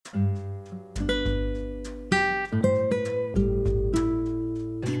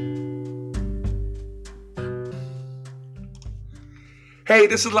Hey,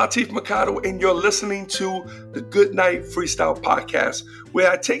 this is Latif Mercado, and you're listening to the Good Night Freestyle Podcast,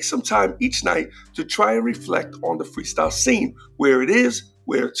 where I take some time each night to try and reflect on the freestyle scene, where it is,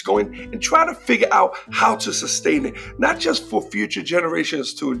 where it's going, and try to figure out how to sustain it, not just for future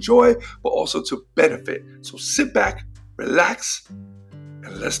generations to enjoy, but also to benefit. So sit back, relax,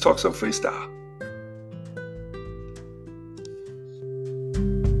 and let's talk some freestyle.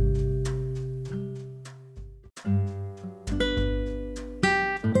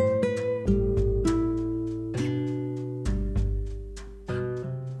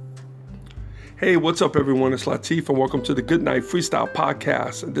 Hey, what's up, everyone? It's Latif, and welcome to the Good Night Freestyle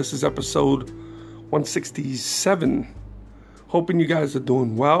Podcast. And this is episode 167. Hoping you guys are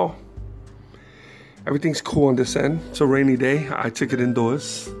doing well. Everything's cool on this end. It's a rainy day. I took it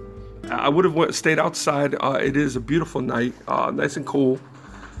indoors. I would have stayed outside. It is a beautiful night, nice and cool.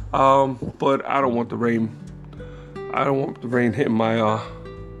 But I don't want the rain. I don't want the rain hitting my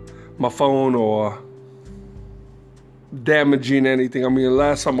phone or damaging anything. I mean, the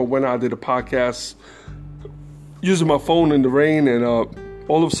last time I went out, I did a podcast using my phone in the rain, and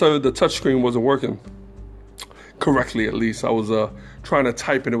all of a sudden the touchscreen wasn't working correctly. At least I was trying to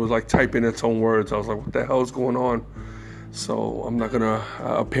type, and it was like typing its own words. I was like, what the hell is going on? So I'm not gonna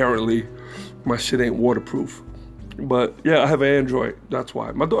apparently my shit ain't waterproof. But yeah, I have an Android. That's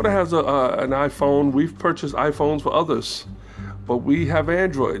why. My daughter has an iPhone. We've purchased iPhones for others, but we have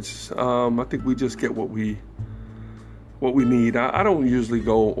Androids. I think we just get what we need. I don't usually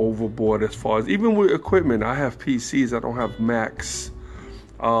go overboard as far as, even with equipment. I have PCs, I don't have Macs.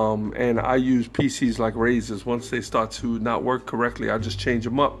 And I use PCs like razors. Once they start to not work correctly, I just change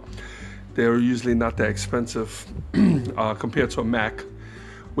them up. They're usually not that expensive compared to a Mac,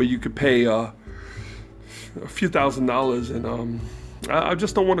 where you could pay a few $1,000s. And I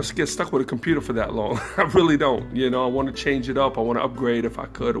just don't want to get stuck with a computer for that long. I really don't. I want to change it up. I want to upgrade if I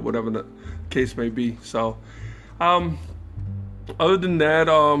could, or whatever the case may be. So other than that,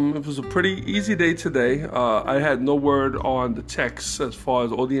 it was a pretty easy day today. I had no word on the text as far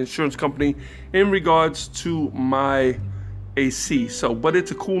as, or the insurance company in regards to my AC. But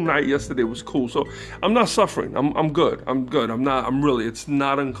it's a cool night. Yesterday was cool. So I'm not suffering. I'm good. It's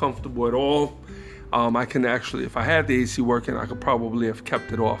not uncomfortable at all. I can actually, if I had the AC working, I could probably have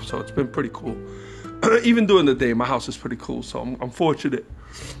kept it off. So it's been pretty cool. Even during the day, my house is pretty cool. So I'm fortunate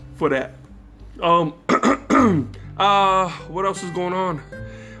for that. What else is going on?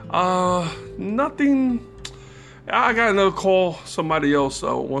 Nothing. I got another call. Somebody else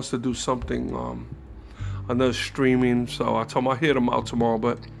wants to do something, another streaming. So I told him I'll hit them out tomorrow,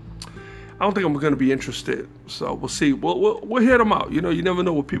 but I don't think I'm going to be interested. So we'll see. We'll hit them out. You never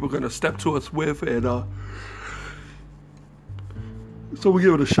know what people are going to step to us with, and so we'll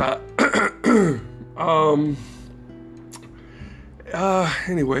give it a shot.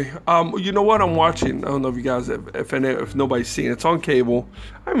 Anyway, you know what I'm watching? I don't know if you guys, if nobody's seen it. It's on cable.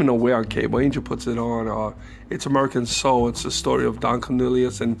 I don't even know where on cable. Angel puts it on. It's American Soul. It's the story of Don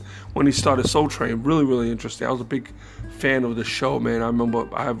Cornelius and when he started Soul Train. Really, really interesting. I was a big fan of the show, man. I remember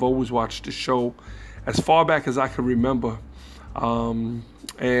I've always watched the show as far back as I can remember. And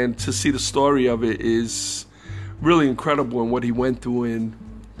to see the story of it is really incredible, and what he went through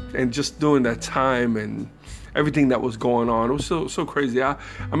and just during that time and everything that was going on. It was so crazy. I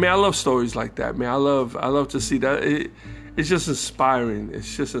mean, I love stories like that, man. I love to see that. It's just inspiring.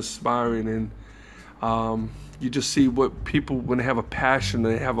 And you just see what people, when they have a passion,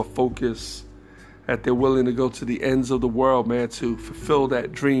 they have a focus, that they're willing to go to the ends of the world, man, to fulfill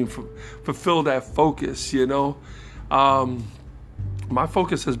that dream, fulfill that focus. My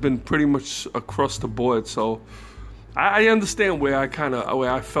focus has been pretty much across the board. So I understand where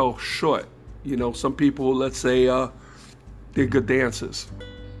I fell short. Some people, let's say, they're good dancers.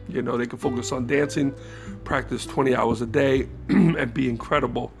 They can focus on dancing, practice 20 hours a day, and be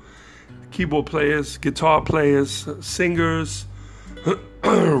incredible. Keyboard players, guitar players, singers,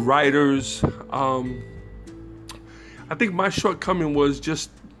 writers. I think my shortcoming was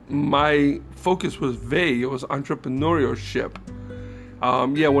just my focus was vague. It was entrepreneurship.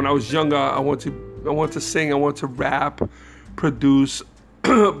 When I was younger, I wanted to sing, I wanted to rap, produce.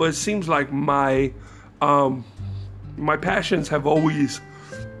 But it seems like my passions have always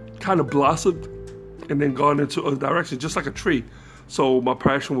kind of blossomed and then gone into other directions, just like a tree. So my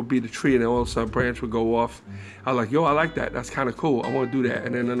passion would be the tree, and then all of a sudden a branch would go off. I was like, I like that. That's kind of cool. I want to do that.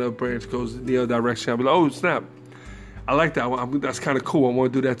 And then another branch goes in the other direction. I'll be like, oh, snap. I like that. That's kind of cool. I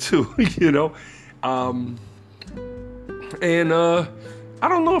want to do that too, And I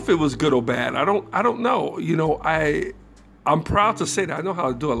don't know if it was good or bad. I don't know. I'm proud to say that I know how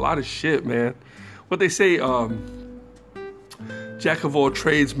to do a lot of shit, man. What they say, jack of all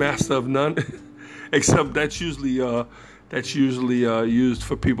trades, master of none. Except that's usually used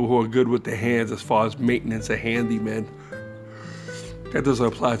for people who are good with their hands as far as maintenance, a handyman. That doesn't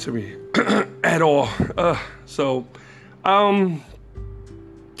apply to me at all.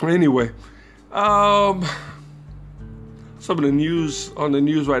 Anyway, some of the news on the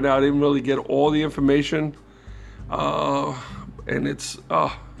news right now, I didn't really get all the information, and it's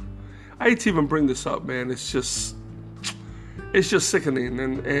I hate to even bring this up, man. It's just sickening,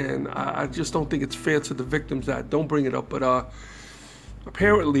 and I just don't think it's fair to the victims that don't bring it up. But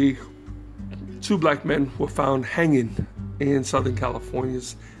apparently, 2 black men were found hanging in Southern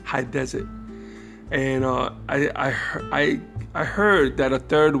California's high desert, and I heard that a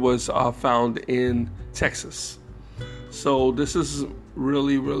third was found in Texas. So this is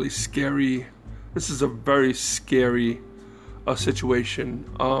really, really scary. This is a very scary situation.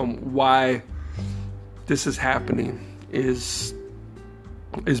 Why this is happening is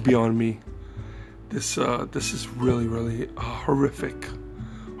beyond me. This is really, really horrific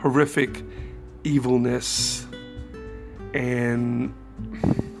evilness, and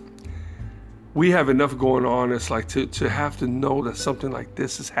we have enough going on. It's like to have to know that something like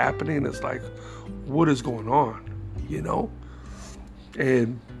this is happening. It's like, what is going on,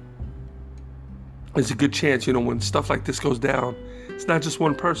 And there's a good chance, when stuff like this goes down, it's not just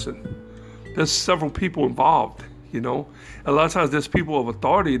one person. There's several people involved. A lot of times there's people of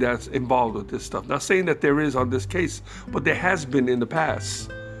authority that's involved with this stuff. Not saying that there is on this case, but there has been in the past.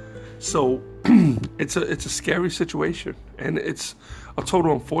 So it's a scary situation, and it's a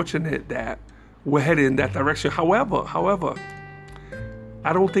total unfortunate that we're headed in that direction. However,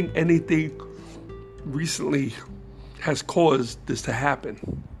 I don't think anything recently has caused this to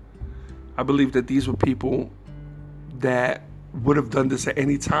happen. I believe that these were people that would have done this at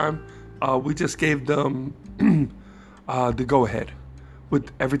any time. We just gave them the go-ahead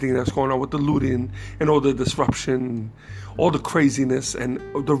with everything that's going on with the looting and all the disruption, all the craziness and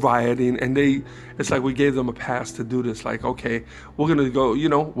the rioting, and it's like we gave them a pass to do this. Like, okay, we're gonna go,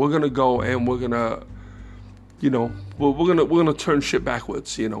 we're gonna go and we're gonna turn shit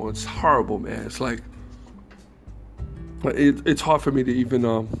backwards. It's horrible, man. It's like it's hard for me to even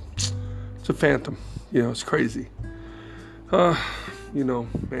to fathom. It's crazy. Man,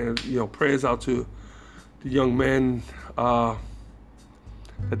 prayers out to the young men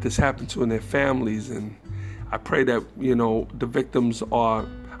that this happened to and their families, and I pray that the victims are,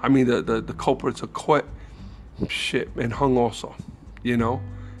 the culprits are caught, and hung also.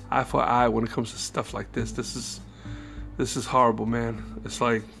 Eye for eye when it comes to stuff like this. This is horrible, man. It's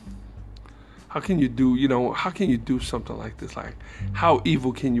like, how can you do something like this? Like, how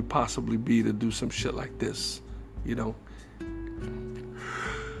evil can you possibly be to do some shit like this?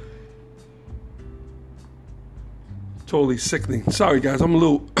 Totally sickening. Sorry, guys. I'm a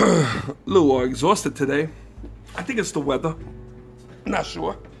little exhausted today. I think it's the weather. Not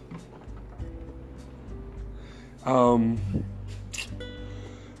sure.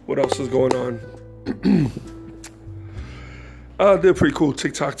 What else is going on? Did a pretty cool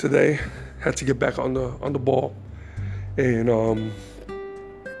TikTok today. Had to get back on the ball and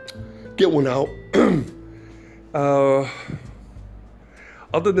get one out.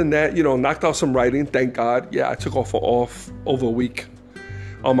 Other than that, knocked out some writing, thank God. Yeah, I took off over a week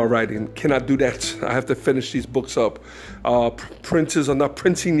on my writing. Cannot do that. I have to finish these books up. Printers are not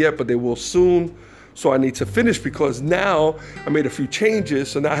printing yet, but they will soon. So I need to finish because now I made a few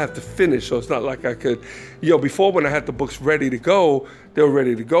changes, so now I have to finish. So it's not like I could, before when I had the books ready to go, they were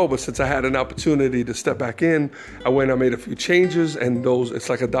ready to go. But since I had an opportunity to step back in, I made a few changes, and it's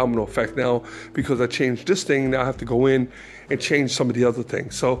like a domino effect now because I changed this thing. Now I have to go in and change some of the other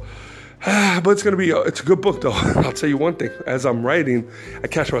things. So, but it's a good book though. I'll tell you one thing, as I'm writing, I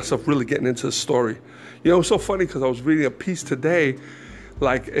catch myself really getting into the story. It's so funny because I was reading a piece today,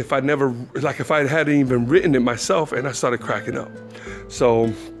 like if I hadn't even written it myself, and I started cracking up.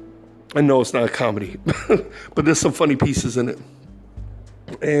 So I know it's not a comedy, but there's some funny pieces in it.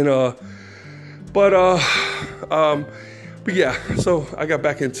 And but yeah, so I got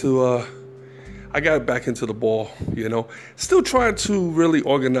back into the ball, Still trying to really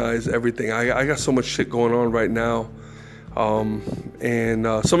organize everything. I got so much shit going on right now, and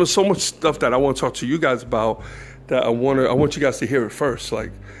so much stuff that I want to talk to you guys about. That I want you guys to hear it first.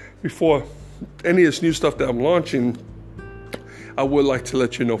 Like, before any of this new stuff that I'm launching, I would like to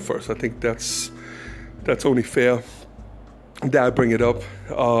let you know first. I think that's only fair that I bring it up.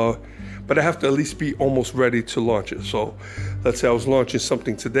 But I have to at least be almost ready to launch it. So let's say I was launching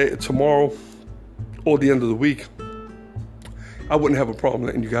something tomorrow, or the end of the week, I wouldn't have a problem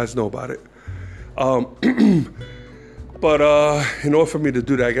letting you guys know about it. But in order for me to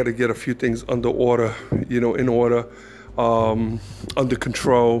do that, I got to get a few things under order, in order, under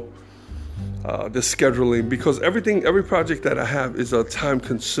control, the scheduling, because every project that I have is time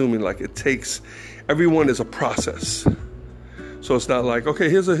consuming. Like everyone is a process. So it's not like, okay,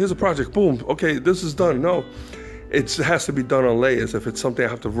 here's a project, boom, okay, this is done. No, it has to be done on layers. If it's something I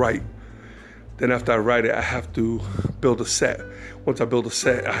have to write, then after I write it, I have to build a set. Once I build a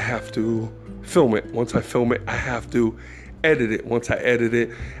set, I have to film it. Once I film it, I have to edit it. Once I edit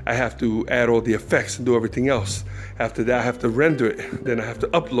it, I have to add all the effects and do everything else. After that, I have to render it. Then I have to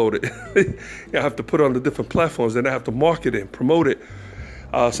upload it. I have to put it on the different platforms. Then I have to market it, promote it.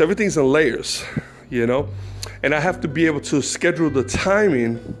 So everything's in layers, And I have to be able to schedule the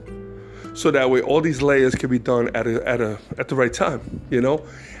timing so that way all these layers can be done at the right time,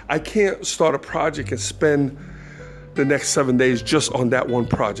 I can't start a project and spend the next 7 days just on that one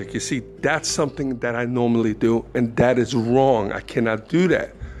project. You see, that's something that I normally do, and that is wrong. I cannot do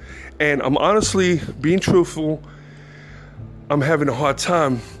that. And I'm honestly, being truthful, I'm having a hard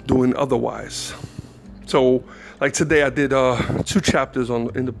time doing otherwise. So, like today, I did 2 chapters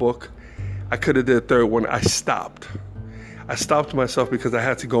in the book. I could have did a third one. I stopped myself because I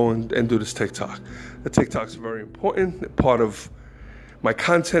had to go and do this TikTok. The TikTok is very important, part of my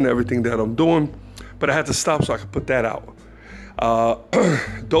content, everything that I'm doing. But I had to stop so I could put that out.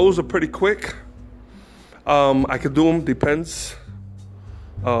 Those are pretty quick. I could do them, depends.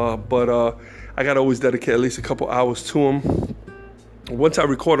 But I got to always dedicate at least a couple hours to them. Once I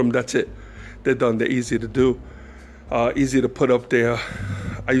record them, that's it. They're done. They're easy to do. Easy to put up there.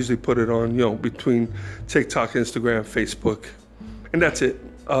 I usually put it on, between TikTok, Instagram, Facebook. And that's it.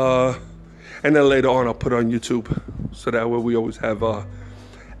 And then later on, I'll put it on YouTube. So that way we always have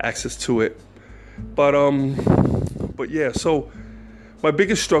access to it. But yeah, so my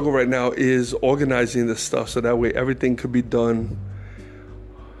biggest struggle right now is organizing this stuff so that way everything could be done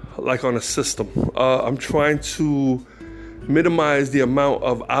like on a system. I'm trying to minimize the amount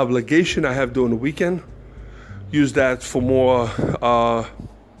of obligation I have during the weekend. Use that for more,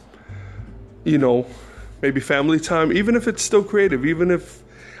 maybe family time, even if it's still creative, even if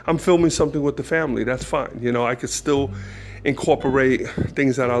I'm filming something with the family, that's fine. I could still incorporate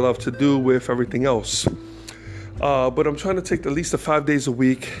things that I love to do with everything else. But I'm trying to take at least 5 days a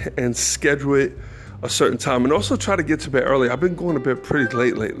week and schedule it a certain time, and also try to get to bed early. I've been going to bed pretty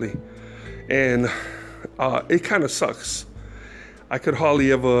late lately, and it kind of sucks. I could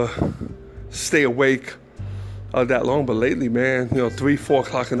hardly ever stay awake that long, but lately, man, 3, 4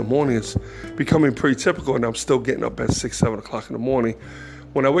 o'clock in the morning is becoming pretty typical, and I'm still getting up at 6, 7 o'clock in the morning.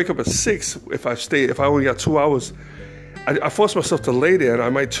 When I wake up at 6, if I only got 2 hours, I force myself to lay there, and I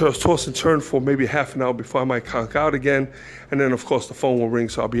might toss and turn for maybe half an hour before I might conk out again, and then of course the phone will ring,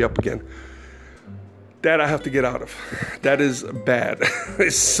 so I'll be up again. That I have to get out of. That is bad.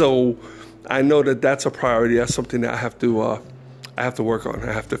 So I know that that's a priority. That's something that I have to work on.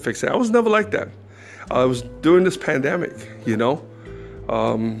 I have to fix it. I was never like that. I was during this pandemic,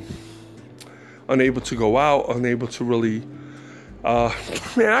 unable to go out, unable to really.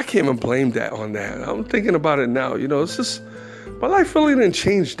 Man, I can't even blame that on that. I'm thinking about it now. It's just, my life really didn't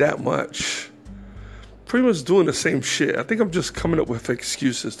change that much. Pretty much doing the same shit. I think I'm just coming up with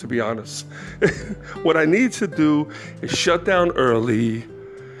excuses, to be honest. What I need to do is shut down early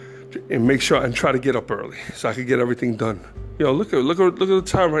and make sure and try to get up early so I can get everything done. Look at the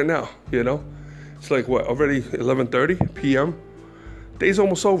time right now. It's like what, already 11:30 p.m. Day's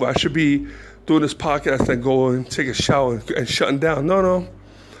almost over. I should be doing this podcast and go and take a shower and shutting down. No. I'm going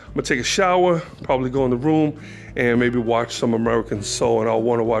to take a shower, probably go in the room, and maybe watch some American Soul, and I'll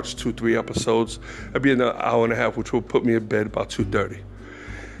want to watch 2-3 episodes. That'll be an hour and a half, which will put me in bed about 2:30.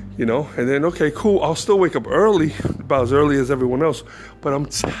 And then, okay, cool. I'll still wake up early, about as early as everyone else, but I'm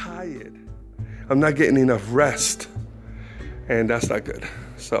tired. I'm not getting enough rest, and that's not good.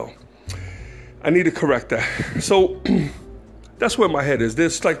 So I need to correct that. So that's where my head is.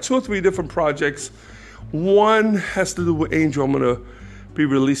 There's like 2 or 3 different projects. One has to do with Angel. I'm going to be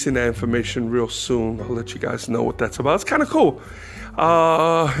releasing that information real soon. I'll let you guys know what that's about. It's kind of cool.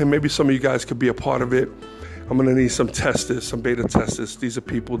 And maybe some of you guys could be a part of it. I'm going to need some testers, some beta testers. These are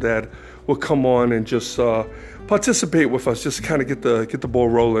people that will come on and just participate with us, just kind of get the ball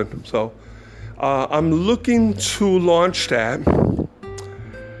rolling. So I'm looking to launch that.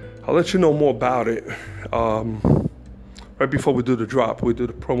 I'll let you know more about it right before we do the drop. We do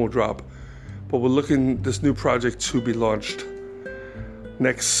the promo drop. But we're looking this new project to be launched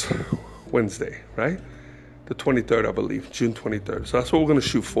next Wednesday, right? The 23rd, I believe, June 23rd. So that's what we're going to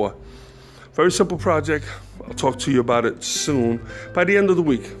shoot for. Very simple project. I'll talk to you about it soon. By the end of the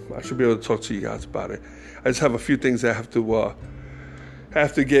week, I should be able to talk to you guys about it. I just have a few things I have to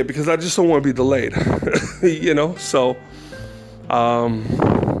get because I just don't want to be delayed, So,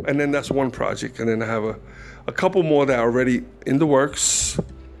 and then that's one project, and then I have a couple more that are already in the works.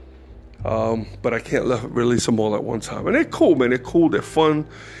 But I can't release them all at one time. And they're cool, man. They're cool. They're fun.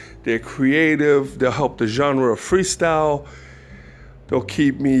 They're creative. They'll help the genre of freestyle. They'll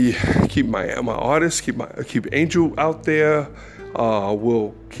keep my artists, keep Angel out there.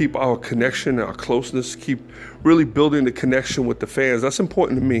 We'll keep our connection, our closeness, keep really building the connection with the fans. That's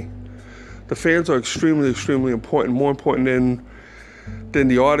important to me. The fans are extremely, extremely important. More important than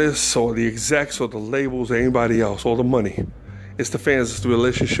the artists or the execs or the labels or anybody else, or the money. It's the fans. It's the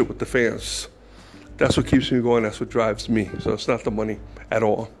relationship with the fans. That's what keeps me going. That's what drives me. So it's not the money at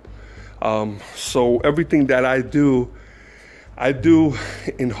all. So everything that I do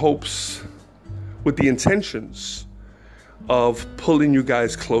in hopes, with the intentions of pulling you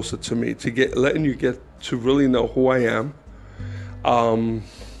guys closer to me, letting you get to really know who I am, and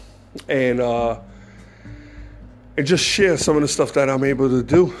just share some of the stuff that I'm able to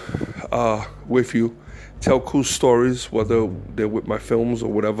do with you. Tell cool stories, whether they're with my films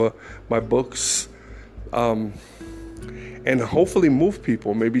or whatever, my books, and hopefully move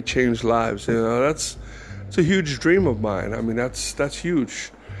people, maybe change lives. It's a huge dream of mine. I mean, that's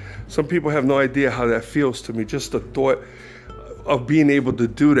huge. Some people have no idea how that feels to me. Just the thought of being able to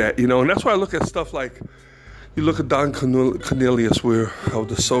do that, And that's why I look at stuff like, you look at Don Cornelius, of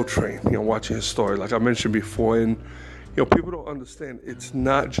the Soul Train, watching his story, like I mentioned before, and people don't understand. It's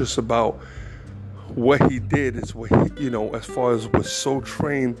not just about what he did, is what he, as far as with Soul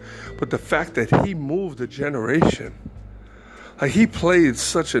Train, but the fact that he moved a generation. Like, he played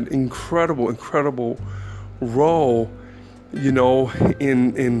such an incredible role,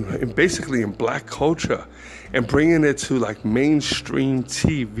 in basically in black culture, and bringing it to like mainstream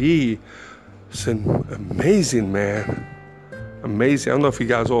TV. It's amazing, man. Amazing. I don't know if you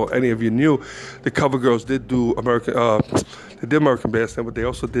guys any of you knew, the Cover Girls did do American Bandstand, but they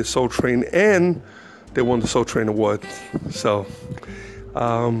also did Soul Train, and they won the Soul Train Award. So,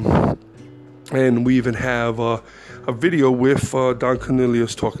 and we even have a video with Don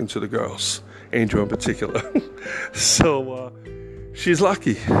Cornelius talking to the girls, Angel in particular. So she's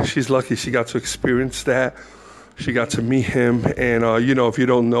lucky. She's lucky. She got to experience that. She got to meet him, and if you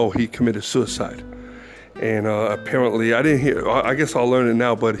don't know, he committed suicide. And apparently, I didn't hear. I guess I'll learn it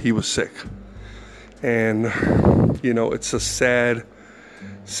now, but he was sick. And it's a sad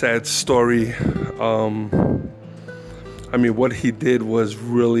story. I mean, what he did was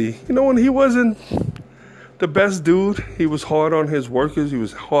really, when he wasn't the best dude, he was hard on his workers. He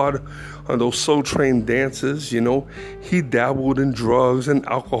was hard on those Soul Train dancers. He dabbled in drugs and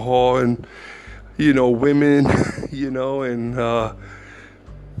alcohol and women, and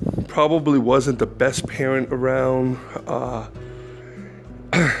probably wasn't the best parent around.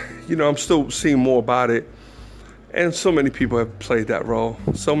 I'm still seeing more about it. And so many people have played that role.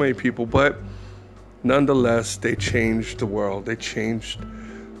 So many people. But nonetheless, they changed the world. They changed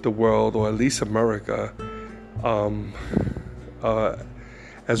the world, or at least America,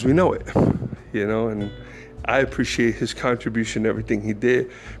 as we know it. And I appreciate his contribution, everything he did,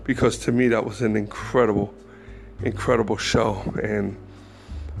 because to me that was an incredible show, and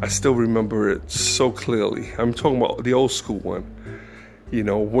I still remember it so clearly. I'm talking about the old school one,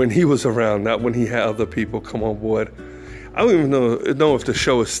 when he was around, not when he had other people come on board. I don't even know if the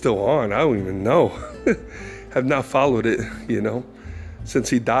show is still on. I don't even know. Have not followed it, Since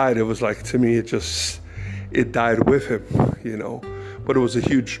he died, it was like, to me, it died with him, But it was a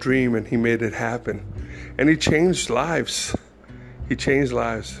huge dream, and he made it happen. And he changed lives.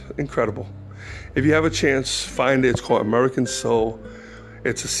 Incredible. If you have a chance, find it. It's called American Soul.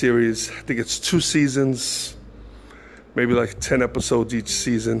 It's a series. I think it's 2 seasons, maybe like 10 episodes each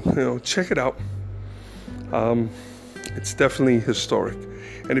season. Check it out. It's definitely historic.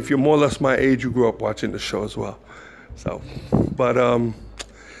 And if you're more or less my age, you grew up watching the show as well. So, but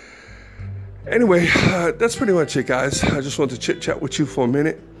anyway, that's pretty much it, guys. I just wanted to chit-chat with you for a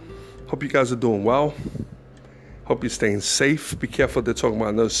minute. Hope you guys are doing well. Hope you're staying safe. Be careful. They're talking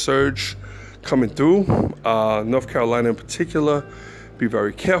about another surge coming through. North Carolina in particular. Be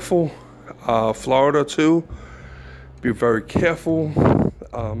very careful. Florida too. Be very careful.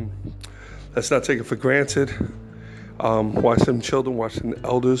 Let's not take it for granted. Watch them children, watch the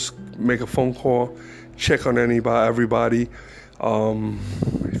elders. Make a phone call. Check on everybody.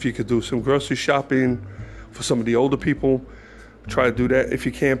 If you could do some grocery shopping for some of the older people, try to do that. If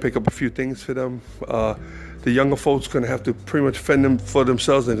you can, pick up a few things for them. the younger folks going to have to pretty much fend them for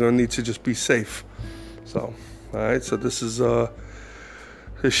themselves. They're going to need to just be safe. So, all right. So this is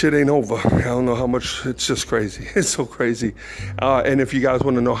this shit ain't over. I don't know how much. It's just crazy. It's so crazy. And if you guys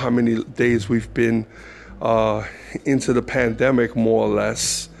want to know how many days we've been into the pandemic, more or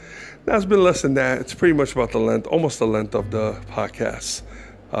less, now it's been less than that. It's pretty much about the length, almost the length of the podcast.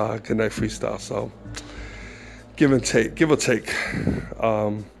 Good Night Freestyle. So give or take.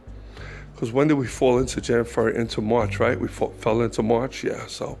 Because when did we fall into January, into March, right? We fell into March, yeah.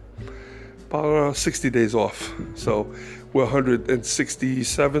 So about 60 days off. So we're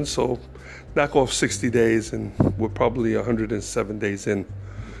 167, so knock off 60 days, and we're probably 107 days in.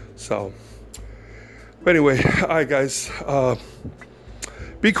 So, but anyway, all right, guys.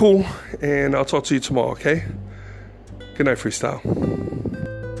 Be cool, and I'll talk to you tomorrow, okay? Good Night Freestyle.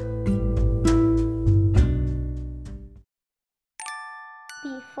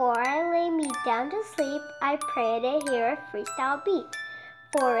 Before I lay me down to sleep, I pray to hear a freestyle beat.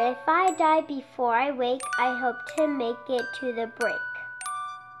 For if I die before I wake, I hope to make it to the break.